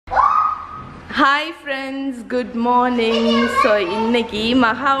Hi friends, good morning. So இன்னைக்கு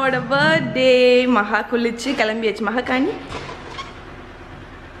மகாவோட birthday. மகா குளிச்சு கிளம்பியாச்சு. மகா காணி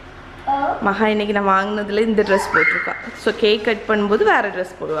மகா இன்னைக்கு நான் வாங்கினதுல இந்த ட்ரெஸ் போட்டிருக்கா. ஸோ கேக் கட் பண்ணும்போது வேற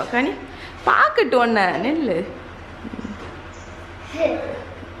ட்ரெஸ் போடுவா. காணி பார்க்கட்டு ஒன்ன நெல்லு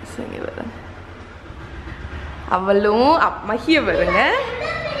சரி வர அவளும் மகிய வருங்க.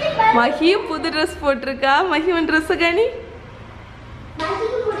 மகியும் புது ட்ரெஸ் போட்டிருக்கா. மகிவன் ட்ரெஸ் காணி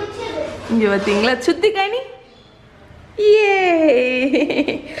இங்க பார்த்தீங்களா சுத்தி காணி ஏ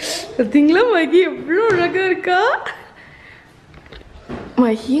பார்த்தீங்களா மகி எவ்வளோ அழகா இருக்கா.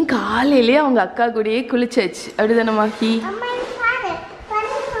 மகியும் காலையிலேயே அவங்க அக்கா கூடயே குளிச்சாச்சு அப்படிதானே மகி?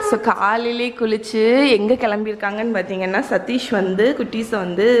 ஸோ காலையிலே குளிச்சு எங்கே கிளம்பியிருக்காங்கன்னு பார்த்தீங்கன்னா சதீஷ் வந்து குட்டீஸை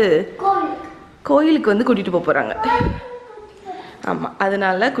வந்து கோயிலுக்கு வந்து கூட்டிகிட்டு போக போகிறாங்க. ஆமாம்,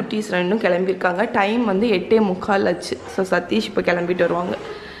 அதனால குட்டீஸ் ரெண்டும் கிளம்பியிருக்காங்க. டைம் வந்து 8:45 ஆச்சு. ஸோ சதீஷ் இப்போ கிளம்பிட்டு வருவாங்க.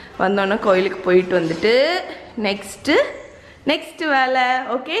 வந்தோன்னே கோயிலுக்கு போயிட்டு வந்துட்டு நெக்ஸ்ட்டு வேலை.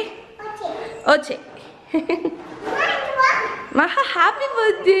 ஓகே ஓகே மஹா ஹாப்பி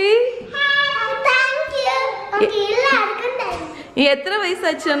பர்த்டே. எத்தனை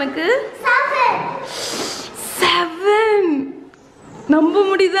வயசாச்சு உனக்கு? 7. நம்ப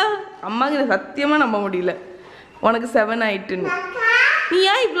முடியுதா? அம்மாக்கு சத்தியமாக நம்ப முடியல உனக்கு 7 ஆயிட்டுன்னு. நீ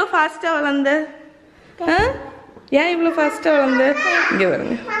ஏன் இவ்வளோ ஃபாஸ்ட்டாக வளர்ந்த? ஏன் இவ்வளோ ஃபாஸ்ட்டாக வளர்ந்த? இங்கே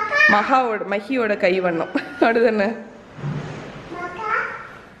வருங்க மகியோட கை வண்ணம் அப்படிதானே?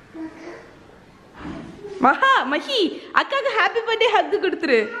 மஹி அக்காவுக்கு ஹாப்பி பர்த்டே ஹக்கு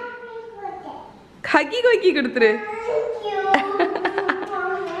கொடுத்துரு. ஹக்கி கொடுத்துரு.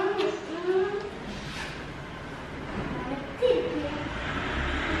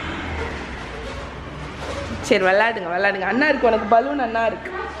 சரி விளையாடுங்க. அண்ணா இருக்கு உனக்கு பலூன். அண்ணா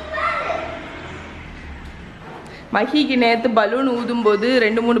இருக்கு. மகிக்கு நேற்று பலூன் ஊதும் போது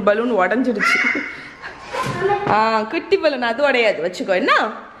 2-3 பலூன் உடஞ்சிடுச்சு. குட்டி பலூன் அது உடையாது வச்சுக்கோ. என்ன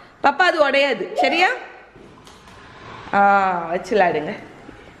பாப்பா அது உடையாது சரியா? வச்சு விளையாடுங்க.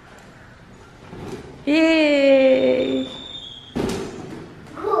 ஏ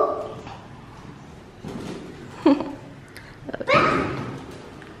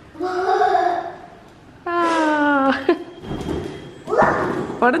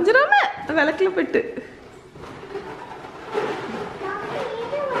உடஞ்சிடாம விளக்குல போயிட்டு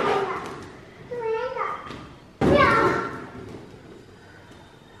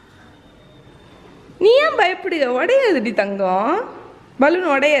நீ ஏன் பயப்படுக? உடையாதுடி தங்கம்,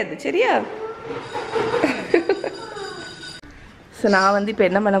 பலூன் உடையாது சரியா? ஸோ நான் வந்து இப்போ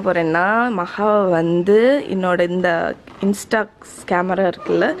என்ன பண்ண போகிறேன்னா மகாவை வந்து என்னோட இந்த இன்ஸ்டா கேமரா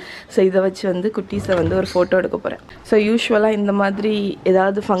இருக்குல்ல, ஸோ இதை வச்சு வந்து குட்டீஸை வந்து ஒரு ஃபோட்டோ எடுக்க போகிறேன். ஸோ யூஸ்வலாக இந்த மாதிரி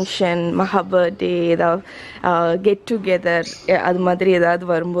ஏதாவது ஃபங்க்ஷன், மகா பர்த்டே, ஏதாவது கெட் டுகெதர் அது மாதிரி ஏதாவது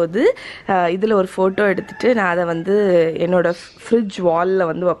வரும்போது இதில் ஒரு ஃபோட்டோ எடுத்துகிட்டு நான் அதை வந்து என்னோடய ஃப்ரிட்ஜ் வாலில்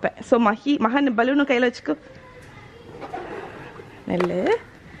வந்து வைப்பேன். ஸோ மகா பலூனை கையில் வச்சுக்கோ. நெல்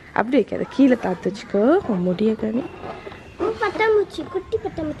அப்படி வைக்காத, கீழே தாத்து வச்சுக்கோ. முடிய கனி பட்டாம்பூச்சி, குட்டி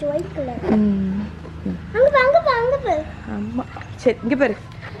பட்டாம்பூச்சி ஒயிட் கலர். ஆமா சரி இங்கே பாரு.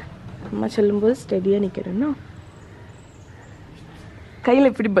 அம்மா சொல்லும்போது ஸ்டெடியாக நிற்கிறேன்னா கையில்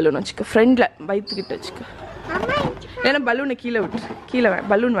இப்படி பலூன் வச்சுக்கோ. ஃப்ரெண்டில் வயிற்றுக்கிட்ட வச்சுக்கோ. ஏன்னா பலூனை கீழே விட்டுரு. கீழே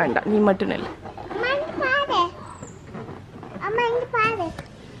பலூன் வேண்டாம், நீ மட்டும் நெல்.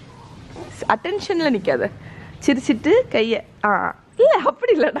 அட்டென்ஷனில் நிற்காத, சிரிச்சிட்டு கையை இல்லை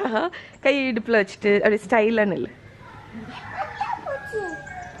அப்படி இல்லைடா, கையை இடுப்பில் வச்சுட்டு அப்படி ஸ்டைலாக நெல்.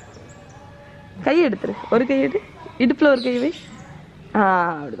 கையை எடுத்துரு. ஒரு கை எடு, இடுப்பில் ஒரு கை வை.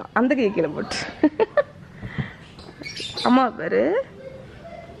 அப்படிதான், அந்த கையை கீழே போட்டு. அம்மா பாரு,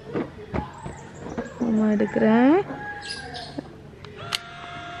 அம்மா எடுக்கிறேன்.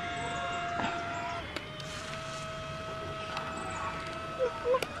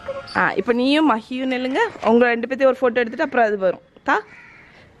 இப்போ நீயும் மகியும் நெல்லுங்க. உங்க 2 பேர்த்தையும் ஒரு ஃபோட்டோ எடுத்துட்டு அப்புறம் அது வரும்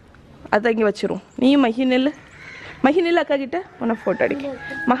அதை இங்கே வச்சிரும். நீயும் மகி நெல் அக்கா கிட்ட உன்னை ஃபோட்டோ அடிக்க.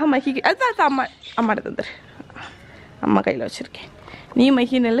 மகி அதுதான் அம்மாட்ட தந்துரு. அம்மா கையில் வச்சுருக்கேன். நீ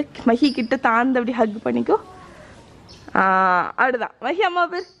மகி கிட்ட தாழ்ந்து அப்படி ஹக் பண்ணிக்கோ. அப்படிதான் மகி. அம்மா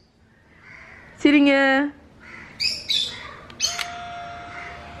பேர் சரிங்க.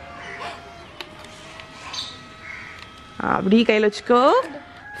 அப்படி கையில் வச்சுக்கோ.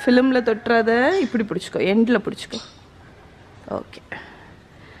 ஃபிலிமில் தொட்டுறாத, இப்படி பிடிச்சிக்கோ, எண்டில் பிடிச்சிக்கோ. ஓகே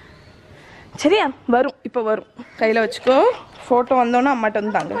சரியா? வரும், இப்போ வரும். கையில் வச்சுக்கோ. ஃபோட்டோ வந்தோன்னே அம்மாட்ட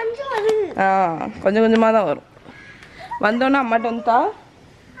வந்து தாங்க. கொஞ்சம் கொஞ்சமாக தான் வரும். வந்தோன்னே அம்மாட்ட வந்து தா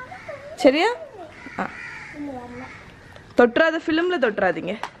சரியா? தொட்டுறாத, ஃபிலிமில்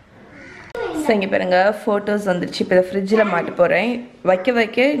தொட்டுறாதீங்க. இங்கே பாருங்க ஃபோட்டோஸ் வந்துடுச்சு. இப்போ ஃப்ரிட்ஜில் மாட்ட போகிறேன். வைக்க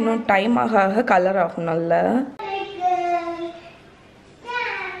வைக்க இன்னும் டைம் ஆக ஆக கலர் ஆகும் நல்லா.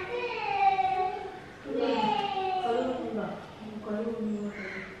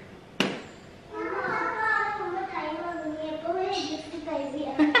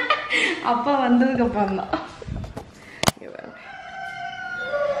 அப்பா வந்ததுக்கு அப்புறம் தான்.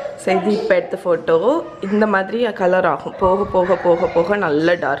 இது இப்போ எடுத்த ஃபோட்டோ இந்த மாதிரி கலர் ஆகும். போக போக போக போக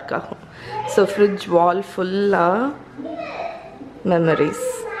நல்ல டார்க் ஆகும். ஸோ ஃப்ரிட்ஜ் வால் ஃபுல்லாக மெமரிஸ்.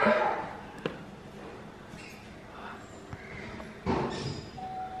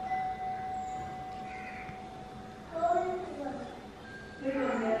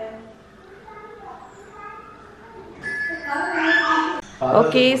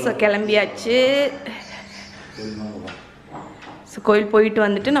 ஓகே, ஸோ கிளம்பியாச்சு. ஸோ கோயில் போயிட்டு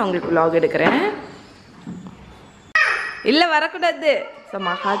வந்துட்டு நான் உங்களுக்கு vlog எடுக்கிறேன். இல்லை வரக்கூடாது. ஸோ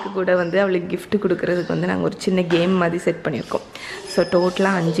மகாவுக்கு கூட வந்து அவளுக்கு gift கொடுக்கறதுக்கு வந்து நாங்கள் ஒரு சின்ன கேம் மாதிரி செட் பண்ணியிருக்கோம். ஸோ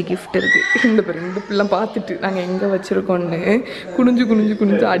டோட்டலாக 5 gift இருக்குது. இந்த பாருங்க, இந்த பிள்ளைலாம் பார்த்துட்டு நாங்கள் எங்கே வச்சுருக்கோன்னு குனிஞ்சு குனிஞ்சு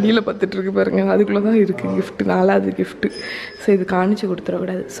குனிஞ்சு அடியில் பார்த்துட்ருக்கு பாருங்க. அதுக்குள்ளே தான் இருக்குது gift, 4வது gift. ஸோ இது காணிச்சு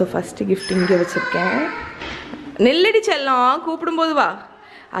கொடுத்துடக்கூடாது. ஸோ ஃபஸ்ட்டு gift இங்கே வச்சுருக்கேன். நெல்லடி செல்லம் கூப்பிடும்போது வா.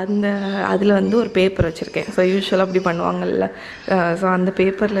 அதில் வந்து ஒரு பேப்பர் வச்சுருக்கேன். ஸோ யூஸ்வலாக அப்படி பண்ணுவாங்கல்ல. ஸோ அந்த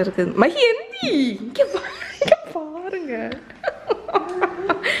பேப்பரில் இருக்குது. மகி எந்தி இங்கே பாருங்க,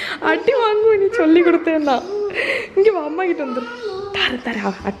 அடி வாங்குவேன் நீ சொல்லி கொடுத்தேன்னா. இங்கே அம்மா கிட்ட வந்துரு. தர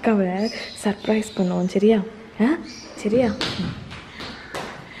அக்காவை சர்ப்ரைஸ் பண்ணுவோம். சரியா? சரியா?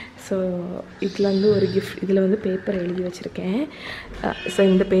 ஸோ இதில் வந்து ஒரு கிஃப்ட், இதில் வந்து பேப்பர் எழுதி வச்சுருக்கேன். ஸோ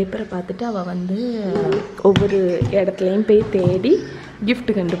இந்த பேப்பரை பார்த்துட்டு அவள் வந்து ஒவ்வொரு இடத்துலையும் போய் தேடி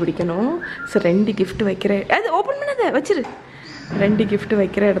கிஃப்ட் கண்டுபிடிக்கணும். ஸோ 2 gift வைக்கிற, அது ஓப்பன் பண்ணாத வச்சிரு. 2 gift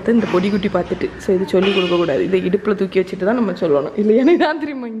வைக்கிற இடத்த இந்த பொடி குட்டி பார்த்துட்டு, ஸோ இது சொல்லி கொடுக்கக்கூடாது. இதை இடுப்பில் தூக்கி வச்சுட்டு தான் நம்ம சொல்லணும். இல்லை எனக்கு தான்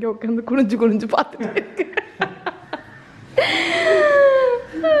தெரியுமா இங்கே உட்காந்து குனிஞ்சு குனிஞ்சு பார்த்துட்டு.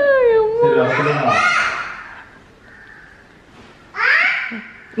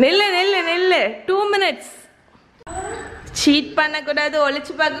 நெல்லு நெல்லு நெல்லு 2 minutes. சீட் பண்ணக்கூடாது,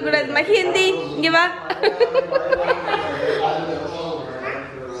 ஒளிச்சு பார்க்கக்கூடாது. மகி எந்தி இங்கே வா.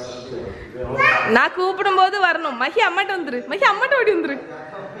 நான் கூப்பிடும் போது வரணும். மகி அம்மாட்ட வந்துரு. மகி அம்மாட்ட ஓடி வந்துரு.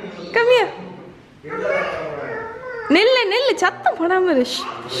 கம்மியா நெல்லு நெல்லு, சத்தம் போடாம இரு.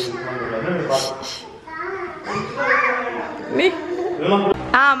 நீ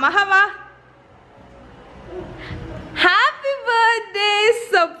மகா வா. Happy birthday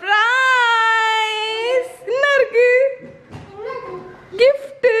surprise. என்ன இருக்கு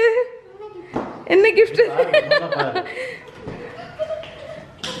gift? என்ன gift?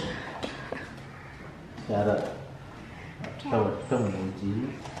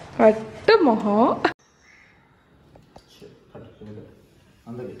 பட்ட மகா.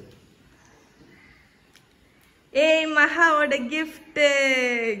 ஏய் மகாவோட gift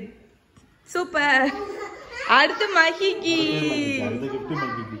சூப்பர். அடுத்து மகிக்கு.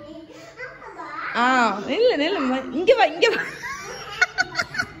 இல்ல இல்ல இங்க வா, இங்க வா.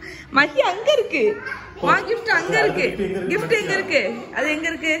 மகி அங்க இருக்கு. வா, gift அங்க இருக்கு. gift எங்க இருக்கு? அது எங்க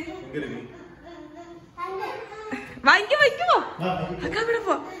இருக்கு? வா, இங்க வா, இங்க வா. அக்கா கூட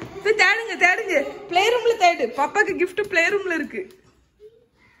போ. போய் தேடுங்க தேடுங்க. பிளே ரூம்ல தேடு. பாப்பாக்கு gift பிளே ரூம்ல இருக்கு.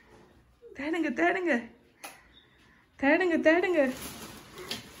 தேடுங்க தேடுங்க தேடுங்க தேடுங்க.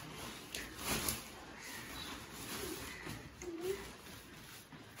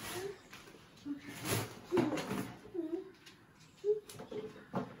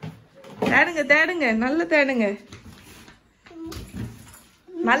 தேடுங்க தேடுங்க, நல்ல தேடுங்க,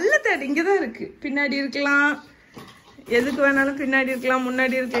 நல்ல தேடு. இங்கதான் இருக்கு. பின்னாடி இருக்கலாம், எதுக்கு வேணாலும் பின்னாடி இருக்கலாம்,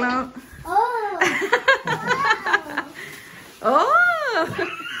 முன்னாடி இருக்கலாம். ஓ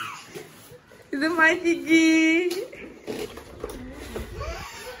இது மகிக்கு.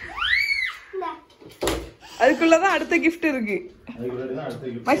 அதுக்குள்ளதான் அடுத்த gift இருக்கு.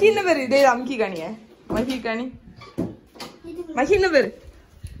 மகி என்ன பேரு? இதே அமுக்கி காணிய. மகி காணி. மகி என்ன பேரு?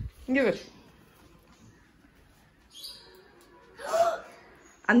 இங்க பேரு.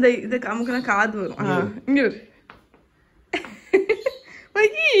 அந்த இது அமுக்குனா காது வரும். இங்க பேரு.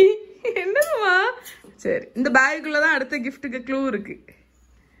 மகி என்னமா? சரி, இந்த பேக்குள்ளதான் அடுத்த கிஃப்ட்டுக்கு க்ளூ இருக்கு.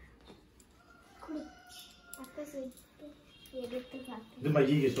 இது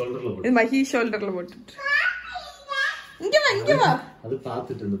மகி ஷோல்டர்ல போட்டு. இங்க வா, இங்க வா. அது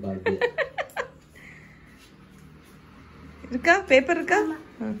பாத்துட்டு இருந்து பாரு. இருக்கா பேப்பர் இருக்கா?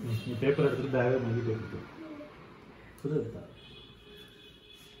 நீ பேப்பர் எடுத்து பேக்ல மகி போட்டு. புரியுதா?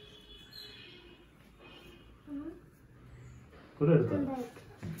 புரியுதா?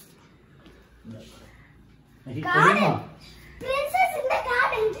 மகி கோமா. பிரின்சஸ் இந்த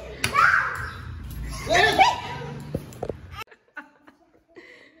கார்டன்.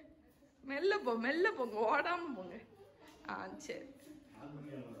 மெல்ல போங்க, ஓடாம போங்க. சரி.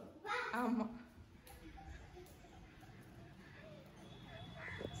 ஆமா.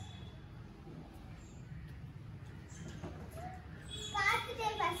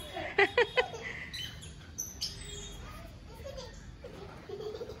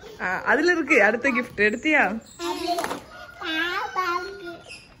 அதுல இருக்கு அடுத்த கிஃப்ட். எடுத்தியா?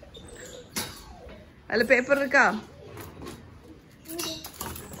 அதுல பேப்பர் இருக்கா?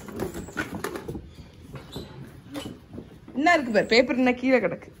 என்ன இருக்கு பாரு, பேப்பர் என்ன கீழே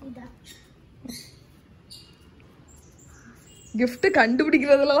கிடக்கு. கிஃப்ட்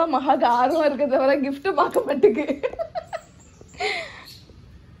கண்டுபிடிக்கிறதுலதான் மகாக்கு ஆர்வம் இருக்க தவிர கிஃப்ட் பார்க்க மாட்டேக்கு.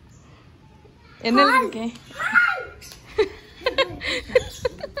 என்ன இருக்கேன்?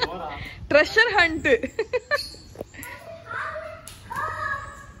 Treasure hunt.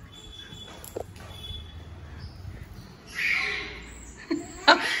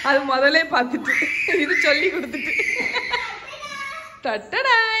 அது முதல்ல பார்த்துட்டு இது சொல்லி கொடுத்துட்டு.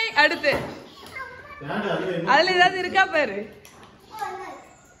 தட்டடாய். அடுத்து அதுல ஏதாவது இருக்கா பாரு.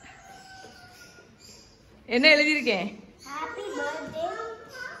 என்ன எழுதியிருக்கேன்?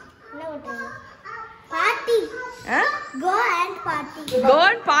 Go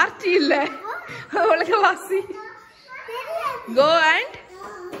and party இல்ல, உலக வாசி. Go and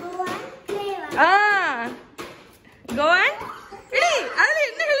go and அதுல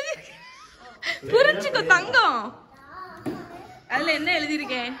என்ன எழுதியிருக்கேன் புரிஞ்சுக்கோ தங்கம். அதுல என்ன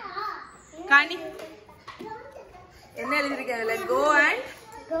எழுதியிருக்கேன் காணி? என்ன எழுதியிருக்கேன் அதுல? Go and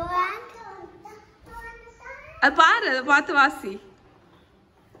அது பாரு, அதை பார்த்து வாசி.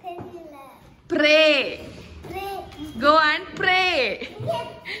 Pray. Go and pray.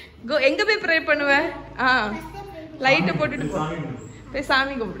 Go. எங்க போய் ப்ரே பண்ணுவ? லைட்டை போட்டுட்டு போய்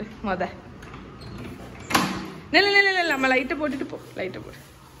சாமி கும்பிடு. இல்ல நம்ம லைட்டை போட்டுட்டு போ. லைட்டை போடு.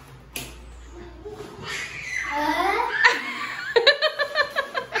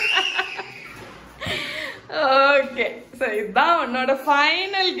 ஓகே, சோ இதுதான் உன்னோட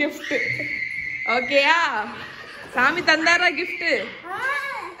ஃபைனல் கிஃப்ட். ஓகேயா? சாமி தந்தாரா கிஃப்ட்?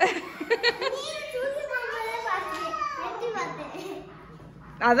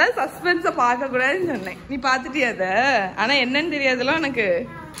 அதான் சஸ்பென்ஸ பார்க்க கூடாதுன்னு சொன்னேன். நீ பாத்துட்டியா அத? ஆனா என்னன்னு தெரியாதுல உனக்கு.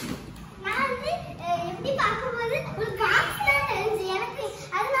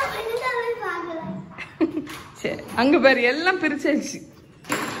 சரி, அங்க பாரு எல்லாம் பிரிச்சாச்சு.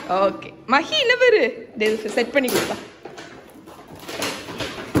 ஓகே மஹி, என்ன பேரு செட் பண்ணி கொடுப்பா.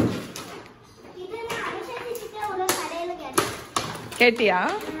 கேட்டியா?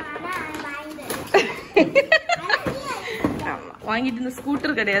 ஆமா, வாங்கிட்டு இந்த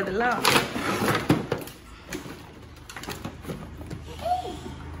ஸ்கூட்டர் கிடையாதுல்ல.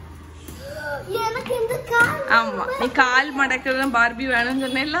 ஆமா, நீ கால் மடக்குறது பார்பி வேணும்னு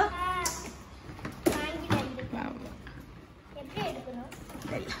சொன்னேல்ல.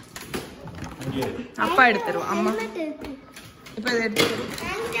 அப்பா எடுத்துருவோம். அம்மா இப்ப எடுத்துருவோம்.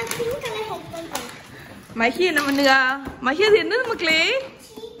 மஹி என்ன பண்ணுங்க? மஹி அது என்னது மக்களே?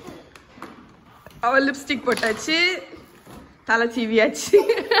 அவள் லிப்ஸ்டிக் போட்டாச்சு, தலை சீவியாச்சு.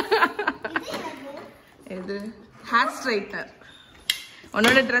 இது ஹேர் ஸ்ட்ரைட்னர்.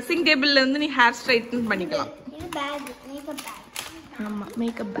 உன்னோட ட்ரெஸ்ஸிங் டேபிள்ல வந்து நீ ஹேர் ஸ்ட்ரைட்டன் பண்ணிக்கலாம். ஆமா,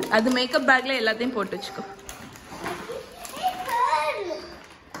 மேக்கப் பேக். அது மேக்கப் பேக்ல எல்லாத்தையும் போட்டு வச்சுக்கோ.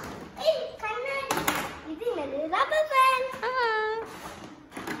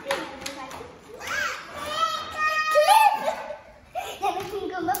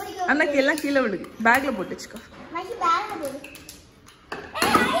 அண்ணாக்கு எல்லாம் கீழே விழுது. பேக்ல போட்டு வச்சுக்கோ.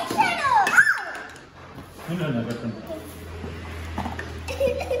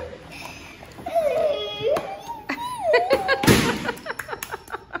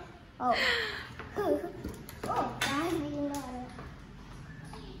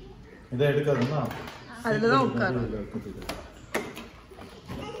 இதை எடுக்காதுன்னா அதுலதான் உட்காரு.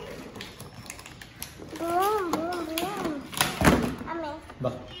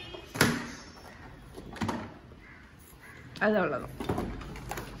 அது அவ்வளவுதான்.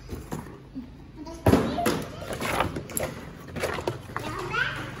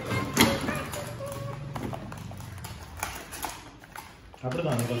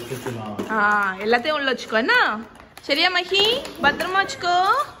 எல்லாத்தையும் உள்ள வச்சுக்கோ. என்ன சரியா மஹி? பத்திரமா வச்சுக்கோ.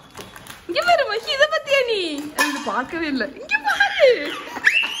 இங்க பாரு மஹி, இத பத்தியா நீ? அது பார்க்கவே இல்லை. இங்க பாரு.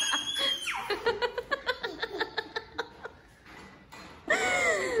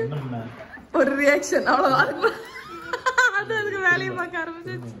 ஒரு ரியாக்ஷன் அவ்வளவுதான். அது அதுக்கு வேலையை பார்க்க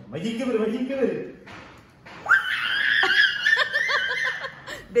ஆரம்பிச்சிச்சு.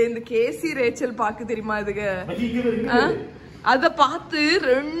 இந்த கேசி ரேச்சல் பாக்கு தெரியுமா? இதுக்கு அத பார்த்து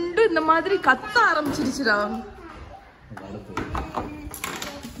ரெண்டு இந்த மாதிரி கத்த ஆரம்பிச்சிருச்சுடா.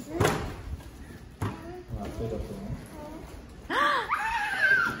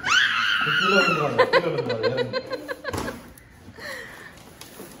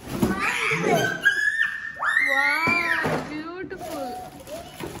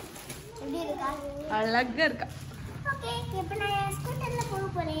 அழகா இருக்கா. ஓகே இப்போ நான் ஸ்கூட்டர்ல போக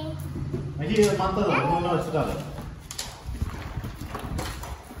போறேன்.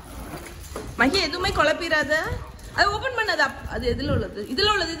 மகி எதுவுமே குழப்பிடாத. அது ஓபன் பண்ணாத. அது எதுல உள்ளது?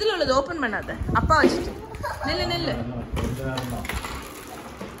 இதுல உள்ளது ஓபன் பண்ணாத. அப்பா வச்சிட்டு நெல்லு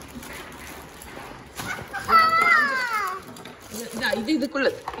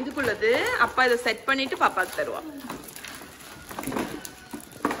இதுக்குள்ளது. அப்பா இதை செட் பண்ணிட்டு பாப்பாக்கு தருவா.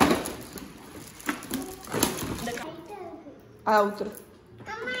 ஊத்துரு.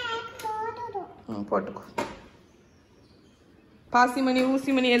 போட்டுக்கோ. பாசிமணி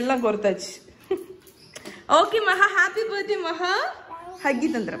ஊசிமணி எல்லாம் கொடுத்தாச்சு. ஓகே மகா, ஹாப்பி பர்த்டே மகா. ஹக்கி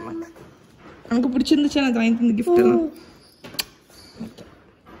தந்துடுறேன். உனக்கு பிடிச்சிருந்துச்சு எனக்கு வாங்கி தந்த கிஃப்ட் எல்லாம்.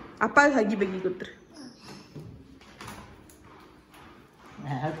 அப்பா ஹக்கி பக்கி கொடுத்துரு.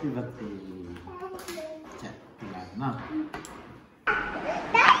 Happy birthday.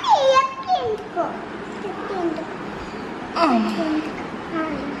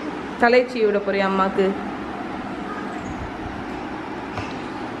 தலைச்சி விட போறியா அம்மாக்கு?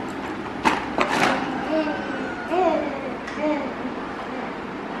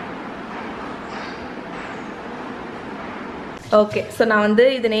 ஓகே, ஸோ நான் வந்து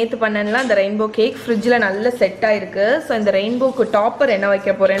இது நேற்று பண்ணேன்ல அந்த ரெயின்போ கேக் ஃப்ரிட்ஜில் நல்ல செட் ஆகிருக்கு. ஸோ இந்த ரெயின்போக்கு டாப்பர் என்ன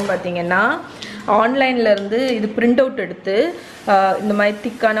வைக்க போகிறேன்னு பார்த்தீங்கன்னா, ஆன்லைன்லேருந்து இது பிரிண்ட் அவுட் எடுத்து இந்த மாதிரி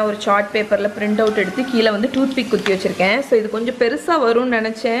திக்கான ஒரு சார்ட் பேப்பரில் பிரிண்ட் அவுட் எடுத்து கீழே வந்து டூத் பிக் குத்தி வச்சுருக்கேன். ஸோ இது கொஞ்சம் பெருசாக வரும்னு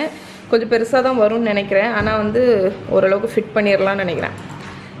நினச்சேன். கொஞ்சம் பெருசாக தான் வரும்னு நினைக்கிறேன். ஆனால் வந்து ஓரளவுக்கு ஃபிட் பண்ணிடலான்னு நினைக்கிறேன்.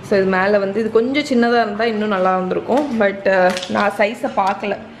 ஸோ இது மேலே வந்து இது கொஞ்சம் சின்னதாக இருந்தால் இன்னும் நல்லா இருந்திருக்கும். பட் நான் சைஸை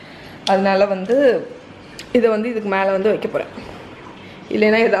பார்க்கல. அதனால வந்து இதை வந்து இதுக்கு மேலே வந்து வைக்க போகிறேன்.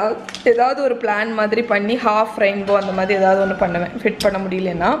 இல்லைன்னா ஏதாவது ஒரு பிளான் மாதிரி பண்ணி ஹாஃப் ரெயின்போ அந்த மாதிரி ஏதாவது ஒன்று பண்ணுவேன் ஃபிட் பண்ண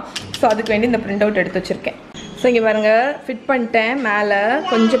முடியலன்னா. ஸோ அதுக்கு வேண்டி இந்த பிரிண்ட் அவுட் எடுத்து வச்சுருக்கேன். ஸோ இங்கே பாருங்கள், ஃபிட் பண்ணிட்டேன். மேலே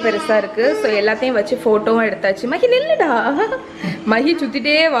கொஞ்சம் பெருசாக இருக்குது. ஸோ எல்லாத்தையும் வச்சு ஃபோட்டோவும் எடுத்தாச்சு. மகி நில்லுடா. மகி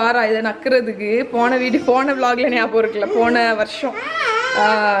சுற்றிட்டே வாரா இதை நக்கிறதுக்கு. போன விலாக்ல ஞாபகம் இருக்குல்ல, போன வருஷம்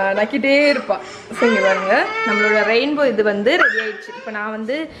நக்கிட்டே இருப்பாள். ஸோ இங்கே பாருங்க, நம்மளோட ரெயின்போ இது வந்து ரெடி ஆயிடுச்சு. இப்போ நான்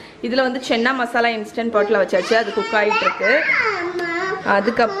வந்து இதில் வந்து சென்னா மசாலா இன்ஸ்டன்ட் பாட்டில் வச்சாச்சு. அது குக் ஆகிட்டுருக்கு.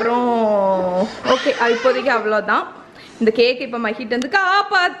 அதுக்கப்புறம் ஓகே, இப்போதைக்கு அவ்வளோதான். இந்த கேக் இப்போ மகிட்டு வந்து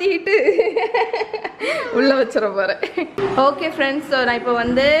காப்பாற்றிட்டு உள்ளே வச்சிட போகிறேன். ஓகே ஃப்ரெண்ட்ஸ், ஸோ நான் இப்போ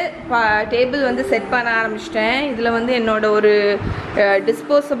வந்து டேபிள் வந்து செட் பண்ண ஆரம்பிச்சிட்டேன். இதில் வந்து என்னோட ஒரு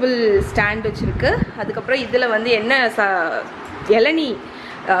டிஸ்போசபிள் ஸ்டாண்ட் வச்சுருக்கு. அதுக்கப்புறம் இதில் வந்து என்ன இளநீ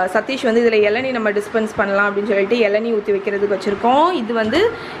சதீஷ் வந்து இதில் இளநீ நம்ம டிஸ்பென்ஸ் பண்ணலாம் அப்படின்னு சொல்லிட்டு இளநீ ஊற்றி வைக்கிறதுக்கு வச்சுருக்கோம். இது வந்து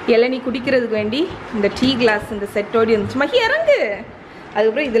இளநீ குடிக்கிறதுக்கு வேண்டி இந்த டீ கிளாஸ் இந்த செட்டோடு இருந்துச்சு. மகி இறங்கு.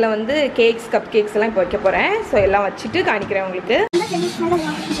 அதுக்கப்புறம் இதில் வந்து கேக்ஸ் கப் கேக்ஸ் எல்லாம் இப்போ வைக்க போகிறேன். ஸோ எல்லாம் வச்சுட்டு காணிக்கிறேன் உங்களுக்கு.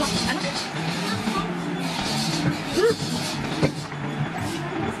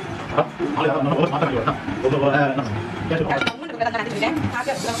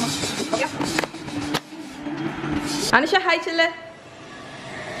 அனுஷா ஹாய் சொல்லு.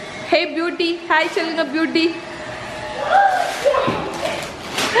 ஹே பியூட்டி ஹாய் சொல்லுங்க. பியூட்டி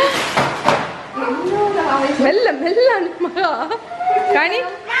மெல்ல மெல்ல மகா காணி.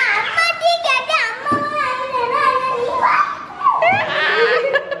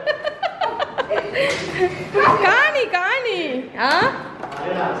 காணி காணி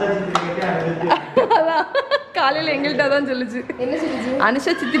அதான் காலையில் எங்கள்கிட்ட தான் சொல்லுச்சு.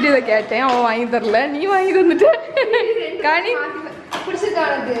 அனுஷா சித்திட்டு இதை கேட்டேன், அவன் வாங்கி தரல, நீ வாங்கி தந்துட்ட. காணி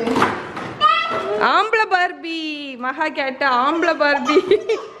ஆம்பளை பார்பி. மகா கேட்ட ஆம்பளை பார்பி.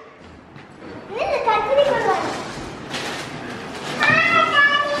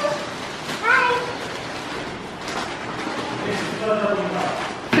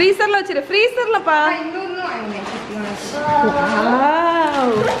 ஃப்ரீசர்ல வச்சிரு. ஃப்ரீசர்லப்பா.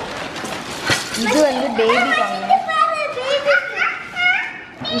 இது வந்து பேபி வாங்க.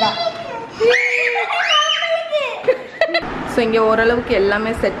 ஸோ இங்கே ஓரளவுக்கு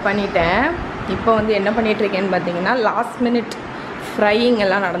எல்லாமே செட் பண்ணிட்டேன். இப்போ வந்து என்ன பண்ணிட்டு இருக்கேன்னு பார்த்தீங்கன்னா, லாஸ்ட் மினிட் ஃப்ரையிங்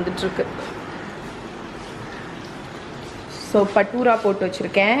எல்லாம் நடந்துட்டுருக்கு. ஸோ பட்டூரா போட்டு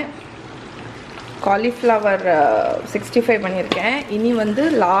வச்சுருக்கேன். காலிஃப்ளவர் 65 பண்ணியிருக்கேன். இனி வந்து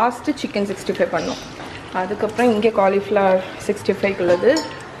லாஸ்ட்டு சிக்கன் 65 பண்ணும். அதுக்கப்புறம் இங்கே காலிஃப்ளவர் 65க்குள்ளது.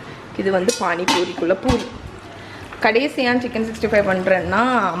 இது வந்து பானிபூரிக்குள்ளே பூரி. கடைசியாக சிக்கன் 65 பண்ணுறேன்னா,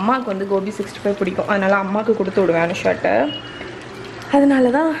 அம்மாவுக்கு வந்து கோபி 65 பிடிக்கும். அதனால் அம்மாவுக்கு கொடுத்து விடுவேன் அனுஷாட்டை. அதனால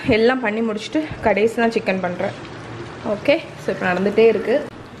தான் எல்லாம் பண்ணி முடிச்சுட்டு கடைசி தான் சிக்கன் பண்ணுறேன். ஓகே, ஸோ இப்போ நடந்துகிட்டே இருக்கு.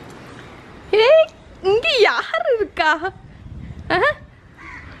 ஏய், இங்கே யார் இருக்கா?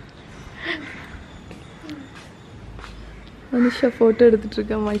 மனுஷா ஃபோட்டோ எடுத்துட்டு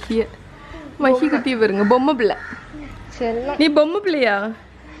இருக்கா மஹியை. மஹி குட்டியை பாருங்க, பொம்மை பிள்ளை. நீ பொம்மை பிள்ளையா?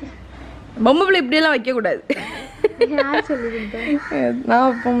 பொம்மை பிள்ளை இப்படியெல்லாம் வைக்கக்கூடாது. நான்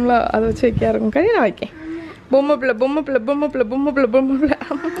வைப்போம்ல, அதை வச்சு வைக்க இருக்கும். கனி நான் வைக்கேன். பொம்மை பிள்ளை பொம்மை பிள்ளை பொம்மை பிள்ளை பொம்மை பிள்ளை பொம்மை பிள்ளை.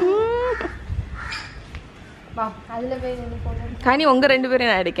 கனி உங்க 2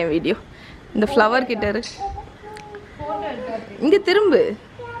 பேரையும் நான் எடுக்கேன் வீடியோ. இந்த ஃப்ளவர் கிட்ட இரு. இங்க திரும்பு.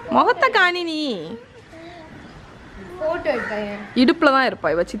 முகத்தை காணி. நீ இடுப்புல தான் இருப்பா.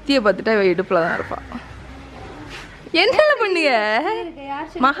 இவ சித்தியை பார்த்துட்டா இவ இடுப்புல தான் இருப்பா. என்ன பண்ணுங்க?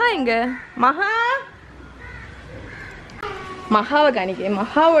 மகா எங்க? மகா மகாவை காணிக்க.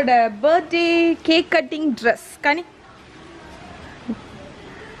 மகாவோட பர்த்டே கேக் கட்டிங் ட்ரெஸ். காணி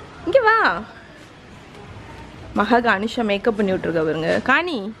இங்க வா. மகாக்கு அனுஷா மேக்கப் பண்ணி விட்டுருக்க பாருங்க.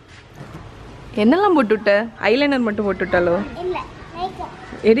 காணி என்னெல்லாம் போட்டு விட்ட? ஐலைனர் மட்டும் போட்டு விட்டாலோ?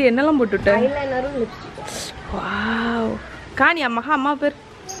 எடி என்னெல்லாம் போட்டு விட்ட? ஐலைனரும் லிப்ஸ்டிக். வாவ். காணி மகா அம்மா பேர்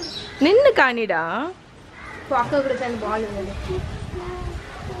நின்று காணிடா. அக்கா கூட சேர்ந்து பால்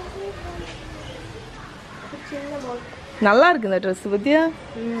நல்லா இருக்கு இந்த ட்ரெஸ் பத்தியா?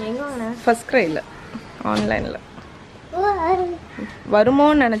 எங்க வாங்கின? ஃபர்ஸ்ட் கிரைல ஆன்லைன்ல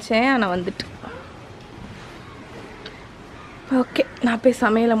வருமோன்னு நினைச்சேன், ஆனா வந்துட்டு. ஓகே, நான் போய்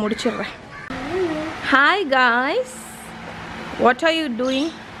சமையலை முடிச்சிடுறேன். Hi guys, what are you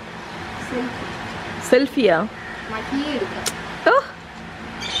doing? செல்ஃபியா? ஓ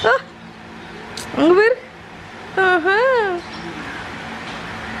ஓ உங்க பேர்? ஆஹா.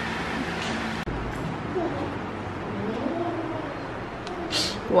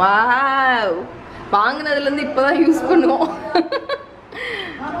 வாவ், வாங்கினதுல இருந்து இப்பதான் யூஸ் பண்ணுவோம்.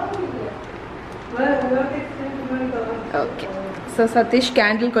 ஓகே, ஸோ சதீஷ்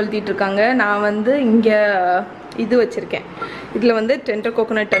கேண்டில் கொளுத்திட்டு இருக்காங்க. நான் வந்து இங்கே இது வச்சுருக்கேன். இதில் வந்து டெண்டர்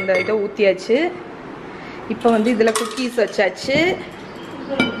கோகோனட் அந்த இதை ஊற்றியாச்சு. இப்போ வந்து இதில் குக்கீஸ் வச்சாச்சு.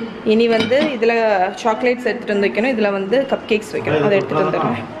 இனி வந்து இதில் சாக்லேட்ஸ் எடுத்துகிட்டு வந்து வைக்கணும். இதில் வந்து கப் கேக்ஸ் வைக்கணும், அதை எடுத்துகிட்டு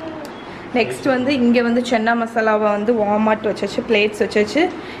வந்துடுறேன். நெக்ஸ்ட் வந்து இங்கே வந்து சென்னா மசாலாவை வந்து வார்மாட் வச்சாச்சு, பிளேட்ஸ் வச்சாச்சு.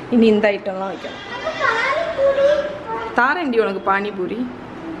 இனி இந்த ஐட்டம்லாம் வைக்கணும். தாரண்டி உனக்கு பானிபூரி.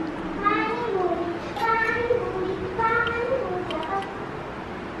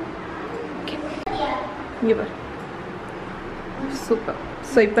 இங்கே பாரு, சூப்பர்.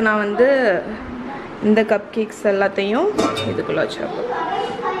 ஸோ இப்போ நான் வந்து இந்த கப் கேக்ஸ் எல்லாத்தையும் இதுக்குள்ளே வச்சிருப்பேன்.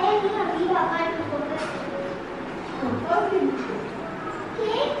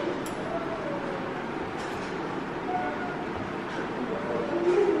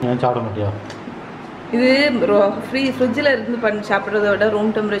 சாப்பிட மாட்டியா? இது ஃப்ரிட்ஜில் இருந்து பண்ணி சாப்பிட்றத விட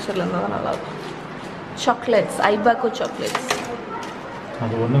ரூம் டெம்பரேச்சரில் இருந்தால் தான் நல்லாயிருக்கும். Chocolates, Ibaco chocolates.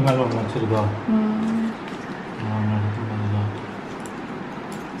 அது ஒன்று மேலே ஒன்று வச்சுருக்கா.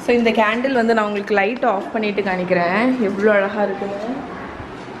 ஸோ இந்த கேண்டில் வந்து நான் உங்களுக்கு லைட் ஆஃப் பண்ணிட்டு காணிக்கிறேன், எவ்வளோ அழகாக இருக்குன்னு.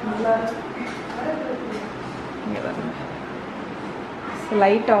 ஸோ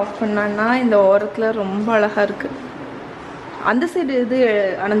லைட் ஆஃப் பண்ணான்னா இந்த ஓரத்தில் ரொம்ப அழகாக இருக்குது. அந்த சைடு இது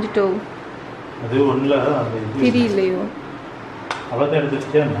அணைஞ்சிட்டோ? அது ஒண்ணுல தெரியலையோ. அவ்வளோ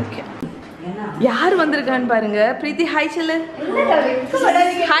எடுத்துச்சே. ஓகே, யார் வந்திருக்கான்னு பாருங்க. பிரீத்தி ஹாய் சொல்லு.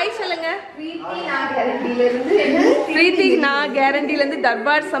 ஹாய் சொல்லுங்க. பிரீத்தி நான் கேரண்டில இருந்து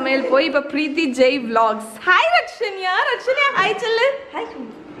தர்பார் சமையல் போய் இப்ப பிரீத்தி ஜெய் vlogs. ஹாய் ரக்ஷன்யா. ரக்ஷன்யா ஹாய் சொல்லு.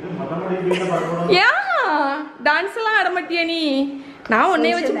 யா டான்ஸ் எல்லாம் ஆட மாட்டியா நீ? நான்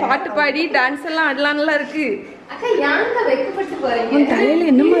உன்னைய வச்சு பாட்டு பாடி டான்ஸ் எல்லாம் ஆடலாம்ல இருக்கு. உன் தலையில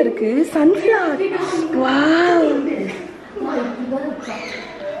என்னமா இருக்கு? சன்ஃப்ளவர். வாவ்.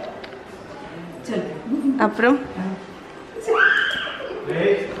 அப்புறம்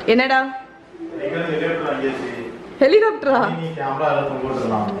என்னடா? ஹெலிகாப்டரா?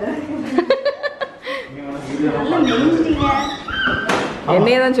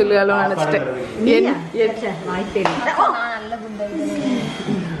 என்னையதான் சொல்லுவாளோ நினைச்சிட்டேன்.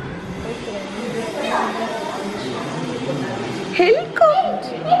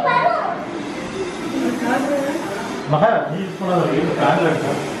 ஹெலிகாப்டர் மகா நீ யூஸ் பண்ணாத கார்ல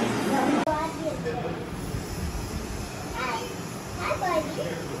இருக்கா?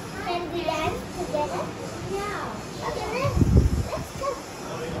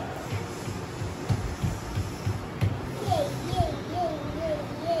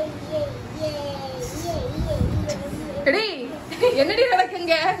 என்னடி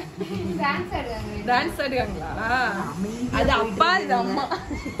நடக்குங்க? டான்ஸ் ஆடுவாங்களா? அது அப்பா, இது அம்மா.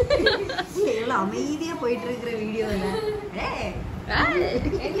 அமைதியா போயிட்டு இருக்கிற வீடியோ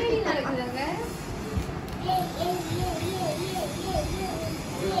என்னடி நடக்குதுங்க?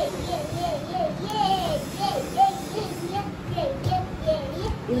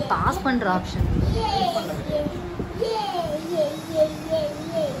 இது பாஸ் பண்ற ஆப்ஷன்.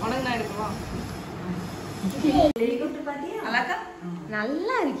 உனக்கு நான் எடுக்கவா? அழகா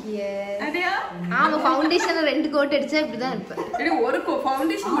நல்லா இருக்கியே. அடியா ஆமா, ஃபவுண்டேஷன் 2 கோட் அடிச்சா இப்படிதான் இருப்பேன். இது ஒரு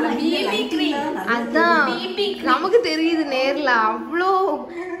ஃபவுண்டேஷன் போல பிபி கிரீம். அதான் நமக்கு தெரியுது நேர்ல. அவ்வளோ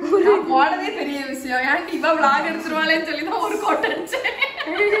நான் போனதே பெரிய விஷயம். ஏன்டி இவ vlog எடுத்துருவாளேன்னு சொல்லி தான் ஒரு கோட் அடிச்சேன்.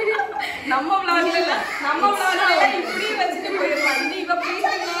 நம்ம vlogல இப்படி வச்சிட்டு போயிடுவா. இது இவ ப்ளீஸ்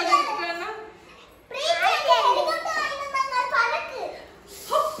vlog எடுத்துட்டானா?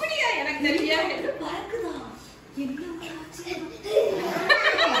 அப்படியா? எனக்கு தெரியாது. பறக்குதா?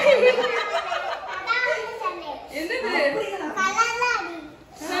 என்னது?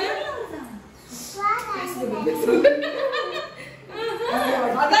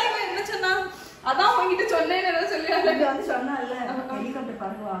 அதான் இவன் என்ன சொன்னா? அதான் உன்கிட்ட சொன்னேன்னு ஏதோ சொன்னால.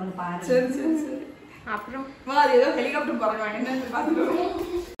 சரி சரி சரி. அப்புறம் வா, அது ஏதோ ஹெலிகாப்டர் பறக்குவாங்க. என்னன்னு பாத்துக்கோ.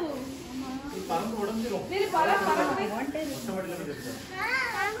 பறந்து உடஞ்சிரும். நீ பறக்கவே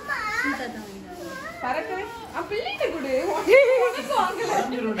பறக்கவே பிள்ளைகிட்ட கொடு. உனக்கு வாங்கல.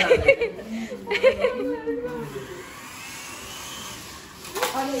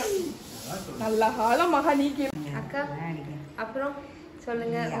 நல்ல காலம் மகா நீக்கி. அக்கா அப்புறம்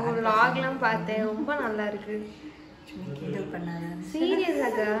சொல்லுங்க. உங்க vlogலாம் பார்த்தேன், ரொம்ப நல்லா இருக்கு. சீரியஸ்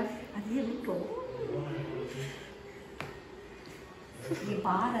அக்கா?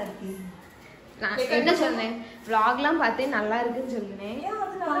 நான் என்ன சொன்னேன்? vlogலாம் பார்த்தேன் நல்லா இருக்குன்னு சொன்னேன்.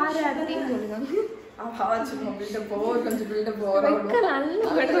 பாரு அர்த்தின்னு சொல்லுங்க. கொஞ்சம் பில்டப் போற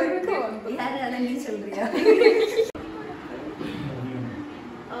நீ சொல்றியா?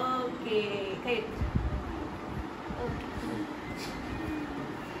 ஓகே கை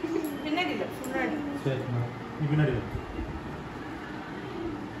பின்னாடி இல்ல முன்னாடி. சரி நீ பின்னாடி வா.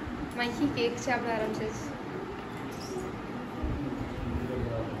 மஹி கேக் சாப்பிட ஆரம்பிச்சிச்சு.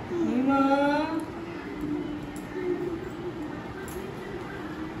 நீமா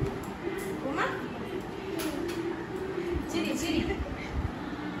உமா சிரி சிரி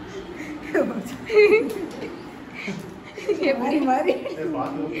எப்படி மாதிரி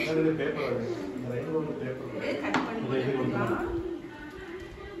பாத்து அது பேப்பர் வருது. ரைட் ஒரு பேப்பர். கட் பண்ணி போடலாம்.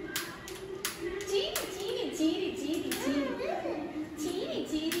 சீரி சீரி சீரி சீரி சீரி சீரி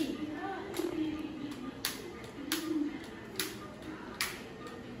சீரி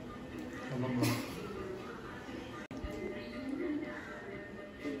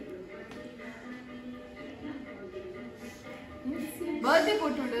பர்த்டே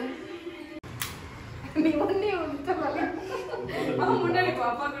போட்டு விடு. நீ ஒண்ணே விட்டவளே. முன்னாடி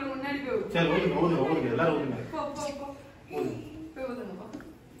பாப்பாக்கு முன்னாடி போ. சரி ஓடுங்க எல்லாரும் ஓடுங்க. போ போ போ. போதுங்க பா.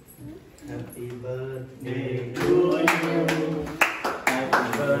 Happy birthday to you. Happy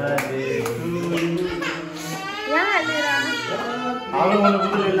birthday to you. யா அழுறா. அவளுக்கு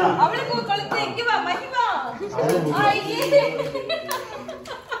ஒண்ணு இல்ல. அவளுக்கு கழுத்து இங்க வா மகிமா. ஐயே.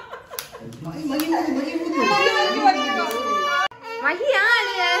 மஹி யா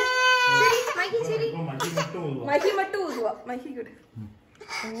அழுற. சரி மஹி சரி. மகி மட்டும் ஊதுவா. மகி கூட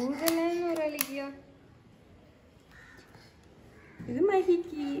ஊதலன்னு ஒரு அழுகியா. இது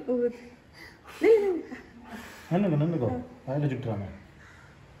மகிக்கு ஊது. நின்னுக்கோ வாயில சுட்டுறாங்க.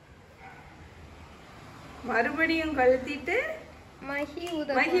 மறுபடியும் கழுத்திட்டு மஹி ஊத.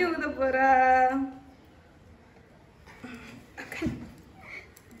 மகி ஊத போறா.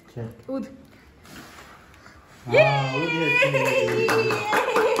 சரி ஊது.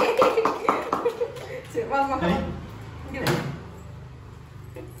 சரி வா மகா.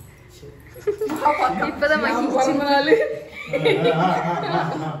 இப்பதான் மஹி பிறந்தநாள்.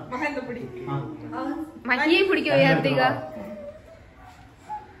 மகா இந்த பிடி. மஹியை பிடிக்கவே ஆர்த்திகா.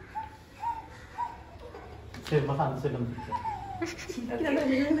 சரி மகா அந்த சைடு வந்து.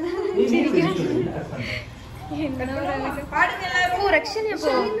 பாடுங்க எல்லாரும். ஓ ரக்ஷன்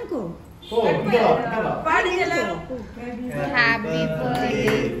எப்போ? ஓ இங்க வா. பாடுங்க எல்லாரும். Happy birthday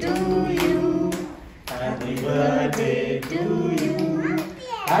to you. Happy birthday to you.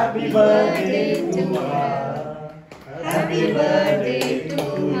 Happy birthday to Maha. Happy birthday to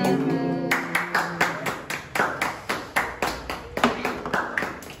you.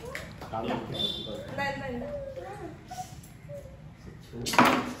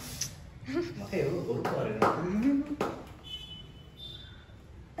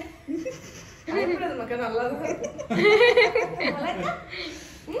 நல்லா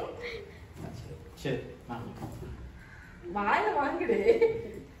சரி வாயில வாங்கிடு.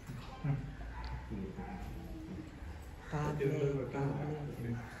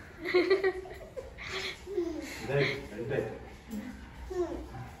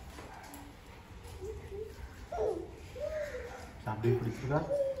 அப்படியே பிடிச்சிருக்கா?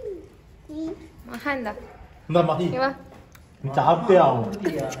 மகா இந்தா இந்தா மகி, இங்க வா. நீ சாப்பிட்டே ஆகும்.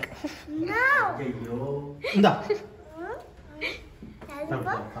 இந்தா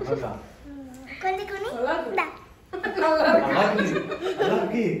அழகா. கொண்டு கொண்டு இந்தா. நல்லா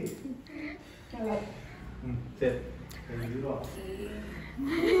இருக்கு. சரி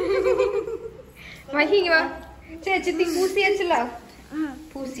மகி இங்க வா. சரி சித்தி பூசியாச்சுல?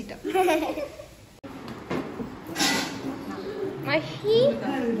 பூசிட்டோம். மகி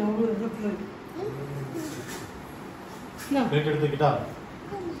பிளேட் எடுத்துக்கிட்டா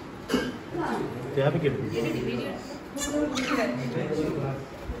தேவைக்கு எடுத்து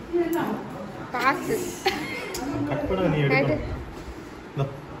பாத்து கட் பண்ண நீ எடுக்கணும். இந்தா.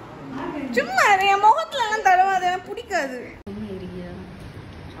 சும்மா என் முகத்துல எல்லாம் தருவாது எனக்கு பிடிக்காது.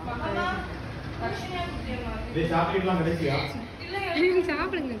 டேய் சாக்லேட்லாம் கிடைச்சியா?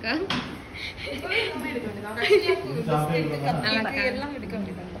 சாப்பிடுங்கக்கா. எல்லாம் எடுக்க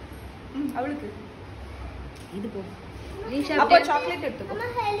வேண்டியது அவளுக்கு. இது போ. நீ அப்போ சாப்பிட்டியா? சாக்லேட் எடுத்துக்கோ. அம்மா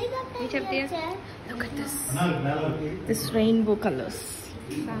ஹெலிகாப்டர் நீ சாப்பிட்டியா? Look at this. மேல இருக்கு. This rainbow colors.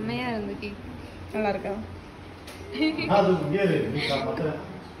 செமையா இருந்துச்சு. நல்லா இருக்கா? அது இங்கே இருக்கு. நீ பக்கத்துல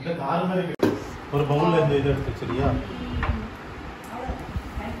இந்த கார் மாதிரி இருக்கு. ஒரு பவுல்ல இந்த இது எடுத்து சரியா?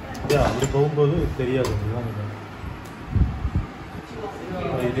 அப்படி போகும்போது தெரியாது. இதுதான் இது.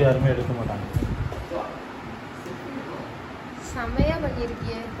 இது யாருமே எடுக்க மாட்டாங்க. செமையா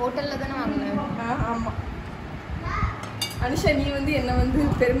பண்ணிருக்கியே. ஹோட்டல்ல தானே வாங்குனேன். ஆமா. அனுஷா நீ வந்து என்ன வந்து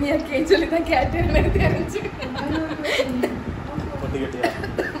பெருமையா இருக்கேன்னு சொல்லி தான் கேட்டேன். எனக்கு தெரிஞ்சு பொட்டி கட்டியா?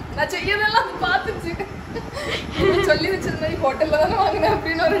 நான் செய்யறதெல்லாம் அது பார்த்துச்சு. சொல்லி வச்சிருந்தேன் ஹோட்டல்ல தானே வாங்கினேன்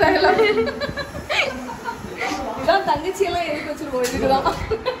அப்படின்னு ஒரு டயலாக். இதான் தங்கச்சி எல்லாம் எடுத்து வச்சிருக்கோம் இதுக்குதான்.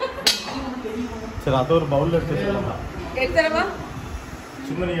 சரி அது ஒரு பவுல்ல எடுத்து வச்சுக்கலாம். எடுத்துறவா?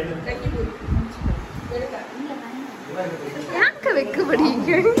 சும்மா நீ எடு. யாக்க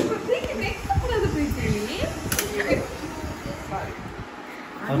வைக்கப்படுறீங்க? வெக்கப்படாது பிரீத்தி.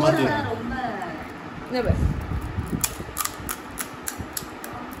 அது மாதிரி என்ன பஸ்?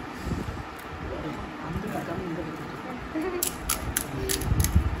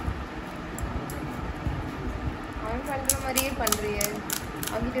 அவன் பண்ற மாதிரியே பண்றியே.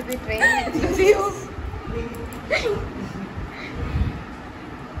 அவங்கிட்ட போய் ட்ரெயின் எடுத்து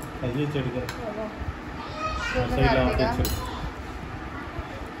கையை எடுக்க. ரொம்ப சைடுல நாளைக்கா? வச்சு.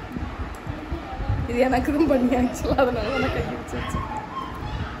 இது எனக்கு தான் பண்ணி ஆக்சுவலாக அதனால நான் கை வச்சு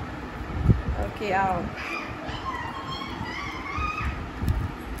ஓகேயா?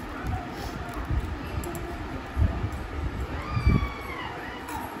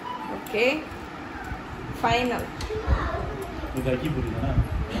 Okay final. இது அக்கி புரியுதா?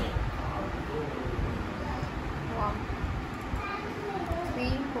 வா. 3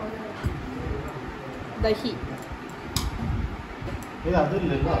 4 தஹி. இது அது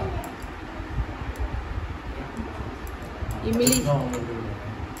இல்லைல்ல. இமிலி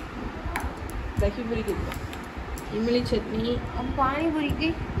தஹி பூரி கிட்ட இமிலி சட்னி. பானிபூரிக்கு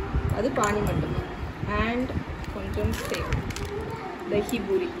அது பானி மட்டும்தான். அண்ட் கொஞ்சம் சேவ் தஹி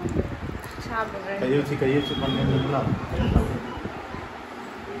பூரி. சாப்பிடுங்க. கையை வச்சு பண்ணிருந்தீங்களா?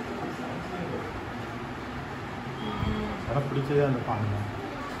 எனக்கு பிடிச்சதே அந்த பானை.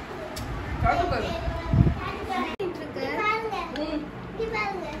 பாருங்க இது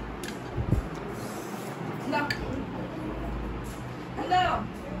பாருங்க.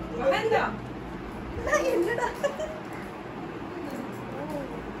 என்னடா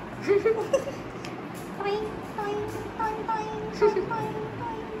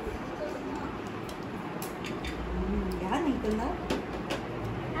யார் நீங்களா?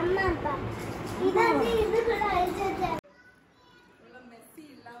 அம்மா அப்பா இதான் இதுக்குள்ள அழிச்சிட்டேன். மெஸ்ஸி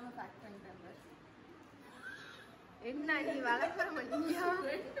இல்லாம பேக் பண்ணிட்டேன். என்ன நீ வளர்க்குற பண்ணியா?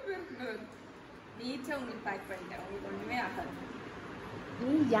 நீச்சா உங்களுக்கு பேக் பண்ணிட்டேன். உங்களுக்கு ஒண்ணுமே ஆகாது.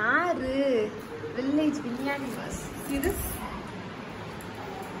 நீ யாரு? Village biryani bus. இது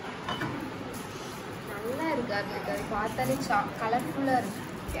நல்லா இருக்கு. அது பார்த்தாலே கலர்ஃபுல்லா இருக்கு.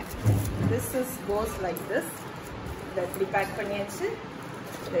 this is goes like this. இதை இப்படி பேக் பண்ணியாச்சு.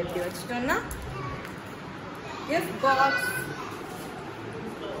 இதை இப்படி வச்சுட்டோம்னா gift box.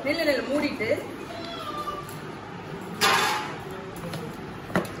 நெல்ல மூடிட்டு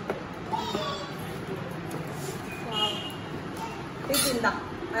இந்தா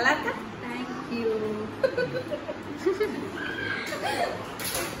நல்லா இருக்கா? தேங்க்யூ.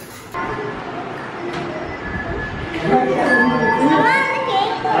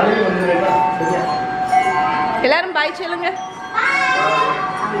 எல்லாரும் பாய் சொல்லுங்க.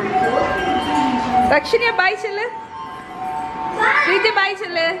 ரக்ஷினியா பாய் சொல்லு. பிரீத்தி பாய்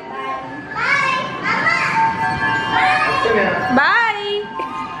சொல்லு. பாய்.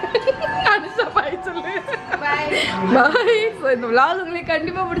 அனுஷா பாய் சொல்லு. பாய். ஸோ இந்த vlog உங்களுக்கு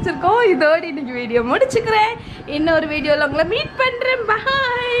கண்டிப்பாக பிடிச்சிருக்கோம். இதோடு இன்னைக்கு வீடியோ முடிச்சுக்கிறேன். இன்னொரு வீடியோவில் உங்களை மீட் பண்ணுறேன்.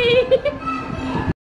 பாய்.